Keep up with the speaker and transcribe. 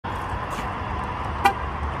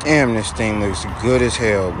Damn, this thing looks good as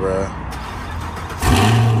hell, bruh.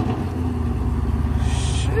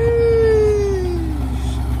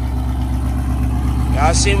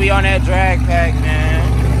 Y'all see we on that drag pack,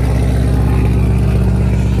 man.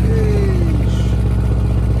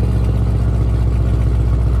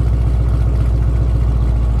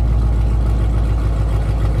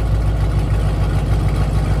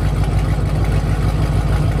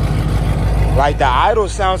 Like, the idle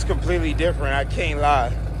sounds completely different, I can't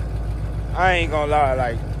lie. I ain't gonna lie,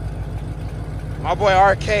 like, my boy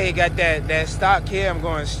RK got that stock cam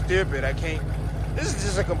going stupid. I can't, this is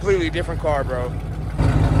just a completely different car, bro.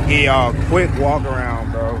 Get y'all quick walk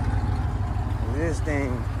around, bro. This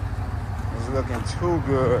thing is looking too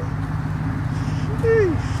good.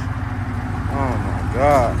 Sheesh. Oh my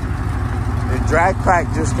God. The drag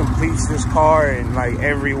pack just completes this car in like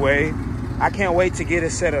every way. I can't wait to get a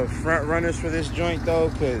set of front runners for this joint though,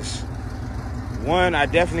 because one, I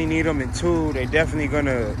definitely need them, and two, they definitely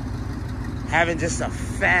gonna having just a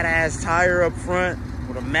fat ass tire up front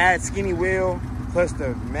with a mad skinny wheel plus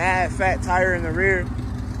the mad fat tire in the rear.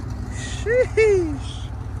 Sheesh.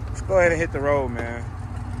 Let's go ahead and hit the road, man.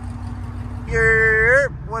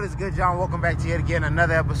 What is good, y'all? Welcome back to yet again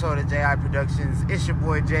another episode of JI Productions. It's your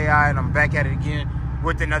boy JI, and I'm back at it again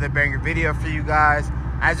with another banger video for you guys.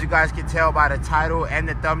 As you guys can tell by the title and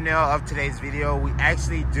the thumbnail of today's video, we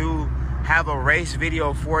actually do have a race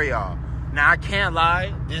video for y'all. Now, I can't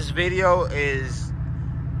lie, this video is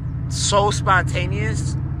so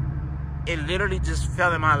spontaneous. It literally just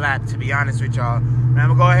fell in my lap, to be honest with y'all. And I'm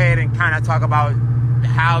gonna go ahead and kind of talk about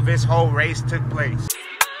how this whole race took place.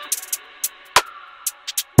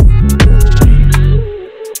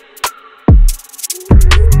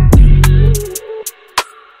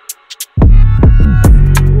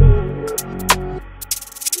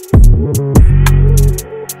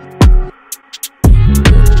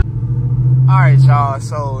 Alright, y'all,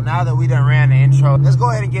 so now that we done ran the intro, let's go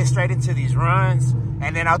ahead and get straight into these runs,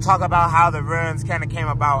 and then I'll talk about how the runs kind of came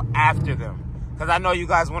about after them, because I know you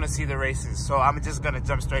guys want to see the races, so I'm just going to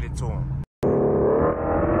jump straight into them.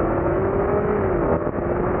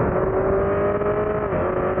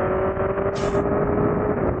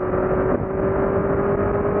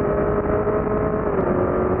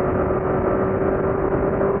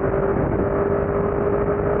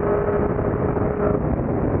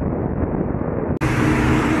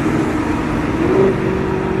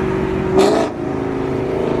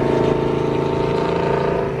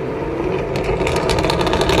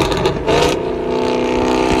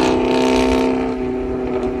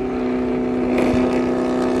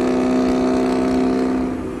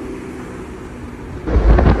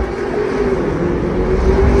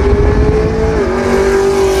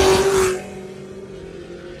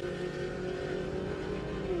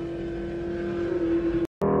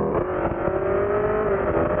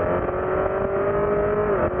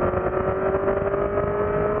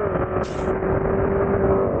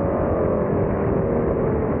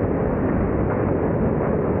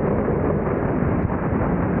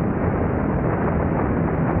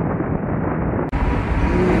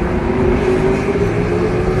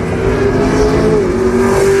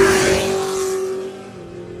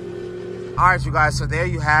 Alright, you guys, so there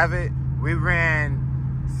you have it. We ran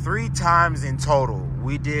 3 times in total.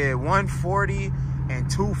 We did 140 and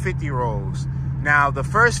 2 50 rolls. Now, the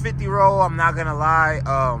first 50 roll, I'm not gonna lie,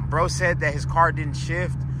 bro said that his car didn't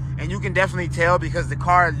shift, and you can definitely tell because the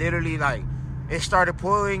car literally, like, it started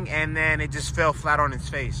pulling and then it just fell flat on its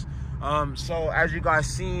face. So as you guys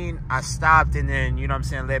seen, I stopped and then, you know what I'm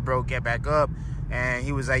saying, let bro get back up, and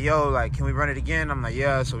he was like, yo, like, can we run it again? I'm like,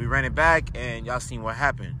 yeah. So we ran it back, and y'all seen what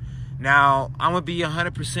happened. Now, I'm gonna be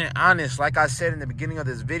 100% honest. Like I said in the beginning of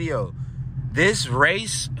this video, this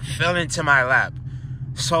race fell into my lap.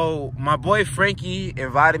 So my boy Frankie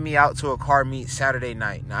invited me out to a car meet Saturday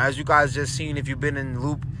night. Now, as you guys just seen, if you've been in the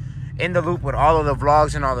loop with all of the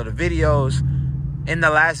vlogs and all of the videos, in the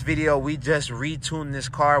last video, we just retuned this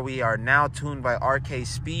car. We are now tuned by RK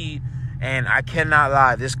Speed, and I cannot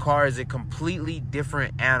lie, this car is a completely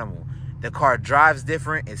different animal. The car drives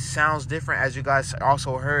different, it sounds different, as you guys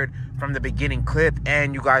also heard from the beginning clip,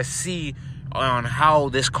 and you guys see on how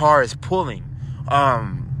this car is pulling.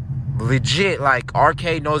 Legit, like,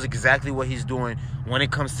 RK knows exactly what he's doing when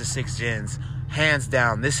it comes to 6 gens. Hands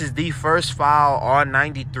down, this is the first file on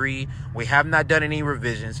 93. We have not done any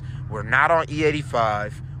revisions. We're not on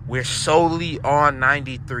E85. We're solely on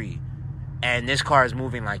 93. And this car is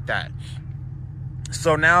moving like that.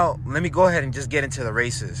 So now, let me go ahead and just get into the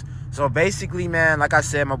races. So basically, man, like I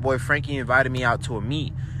said, my boy Frankie invited me out to a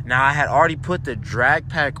meet. Now, I had already put the drag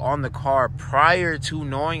pack on the car prior to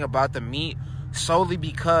knowing about the meet. solely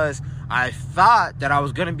because I thought that I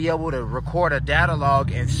was going to be able to record a data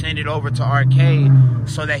log and send it over to RK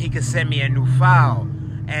so that he could send me a new file.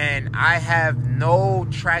 And I have no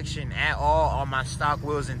traction at all on my stock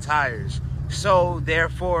wheels and tires. So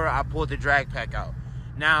therefore, I pulled the drag pack out.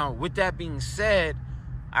 Now, with that being said,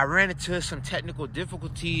 I ran into some technical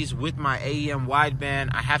difficulties with my AEM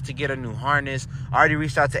wideband. I have to get a new harness. I already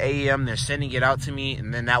reached out to AEM. They're sending it out to me,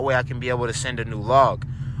 and then that way I can be able to send a new log.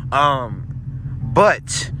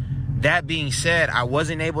 But that being said, I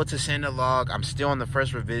wasn't able to send a log. I'm still on the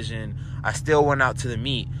first revision. I still went out to the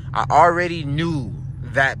meet. I already knew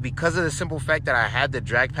that because of the simple fact that I had the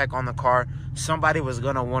drag pack on the car, somebody was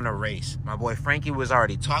going to want to race. My boy Frankie was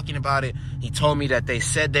already talking about it. He told me that they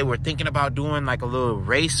said they were thinking about doing like a little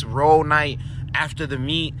race roll night after the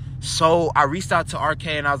meet. So I reached out to RK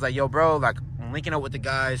and I was like, yo, bro, like, I'm linking up with the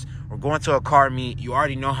guys. We're going to a car meet. You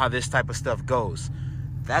already know how this type of stuff goes.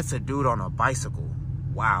 That's a dude on a bicycle.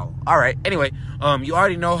 Wow. All right. Anyway, you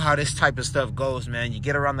already know how this type of stuff goes, man. You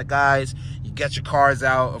get around the guys. You get your cars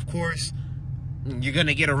out. Of course, you're going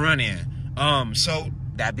to get a run in. So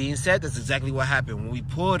that being said, that's exactly what happened. When we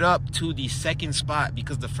pulled up to the second spot,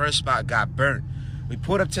 because the first spot got burnt, we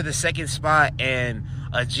pulled up to the second spot and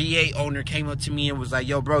a G8 owner came up to me and was like,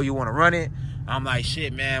 yo, bro, you want to run it? I'm like,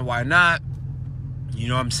 shit, man, why not? You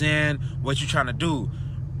know what I'm saying? What you trying to do?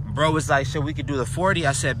 Bro was like, shit, we could do the 40.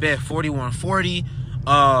 I said, bet, 4140.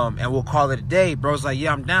 And we'll call it a day. Bro's like,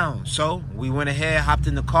 yeah, I'm down. So we went ahead, hopped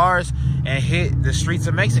in the cars, and hit the streets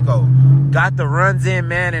of Mexico. Got the runs in,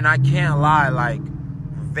 man, and I can't lie, like,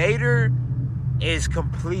 Vader is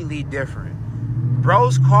completely different.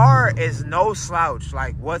 Bro's car is no slouch,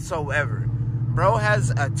 like, whatsoever. Bro has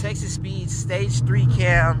a Texas Speed Stage 3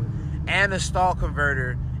 cam and a stall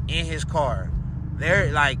converter in his car.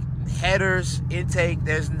 They're, like, headers, intake,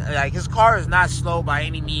 there's, like, his car is not slow by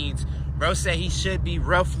any means. Bro said he should be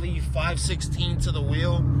roughly 516 to the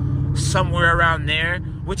wheel, somewhere around there,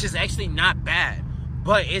 which is actually not bad.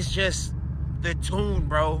 But it's just the tune,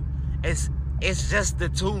 bro. It's just the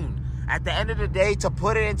tune. At the end of the day, to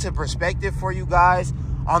put it into perspective for you guys,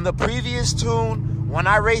 on the previous tune, when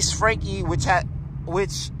I raced Frankie, which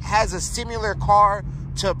has a similar car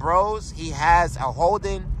to Bro's, he has a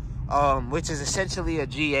Holden, which is essentially a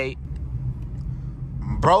G8.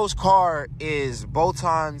 Bro's car is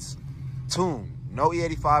Botan's tune, no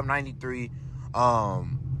E85 93,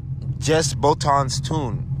 just Botan's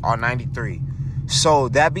tune on 93. So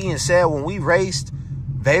that being said, when we raced,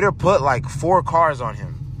 Vader put like 4 cars on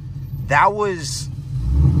him. That was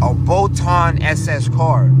a Botan SS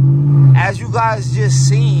car. As you guys just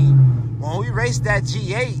seen, when we raced that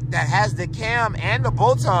G8 that has the cam and the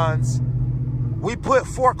Botans, we put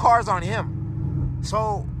 4 cars on him.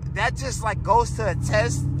 So that just like goes to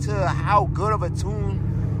attest to how good of a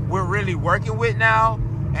tune we're really working with now.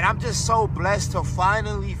 And I'm just so blessed to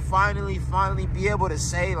finally be able to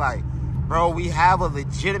say, like, bro, we have a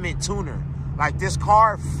legitimate tuner. Like, this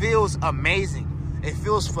car feels amazing. It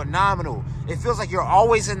feels phenomenal. It feels like you're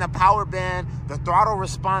always in the power band. The throttle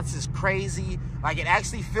response is crazy. Like, it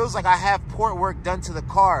actually feels like I have port work done to the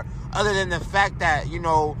car, other than the fact that, you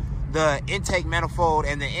know, the intake manifold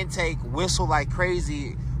and the intake whistle like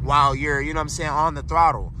crazy while you're, you know what I'm saying, on the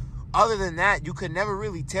throttle. Other than that, you could never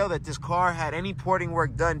really tell that this car had any porting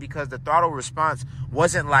work done because the throttle response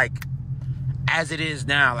wasn't like as it is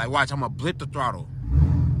now. Like, watch, I'm gonna blip the throttle.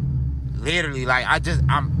 Literally, like, I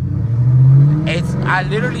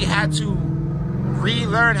literally had to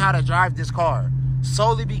relearn how to drive this car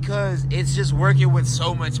solely because it's just working with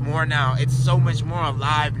so much more now. It's so much more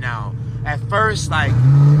alive now. At first, like,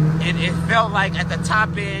 it felt like at the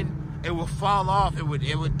top end, it would fall off, it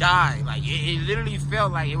would die. Like, it literally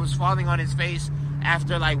felt like it was falling on its face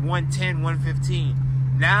after like 110, 115.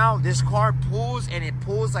 Now, this car pulls, and it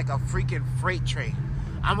pulls like a freaking freight train.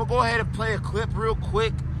 I'm gonna go ahead and play a clip real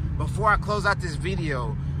quick before I close out this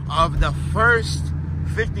video of the first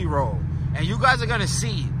 50 roll. And you guys are gonna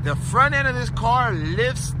see, the front end of this car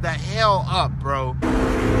lifts the hell up, bro.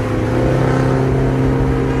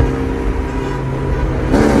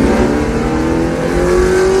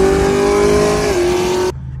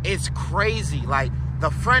 It's crazy. Like,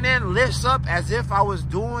 the front end lifts up as if I was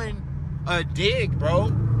doing a dig,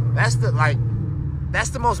 bro. That's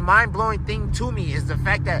the most mind-blowing thing to me, is the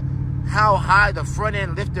fact that how high the front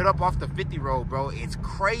end lifted up off the 50 roll, bro. It's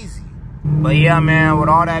crazy. But yeah, man, with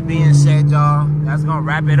all that being said, y'all, that's gonna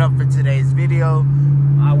wrap it up for today's video.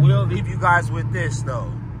 I will leave you guys with this,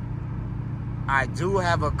 though. I do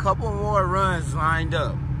have a couple more runs lined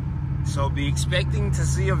up, so be expecting to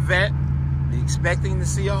see a Vet, be expecting to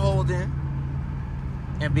see a Holden,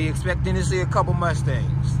 and be expecting to see a couple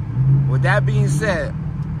Mustangs. with that being said,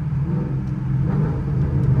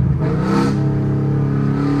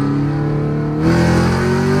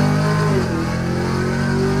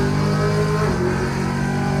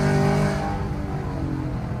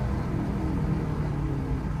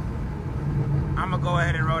 I'm gonna go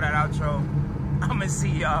ahead and roll that outro. I'm gonna see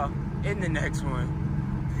y'all in the next one.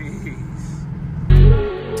 Peace.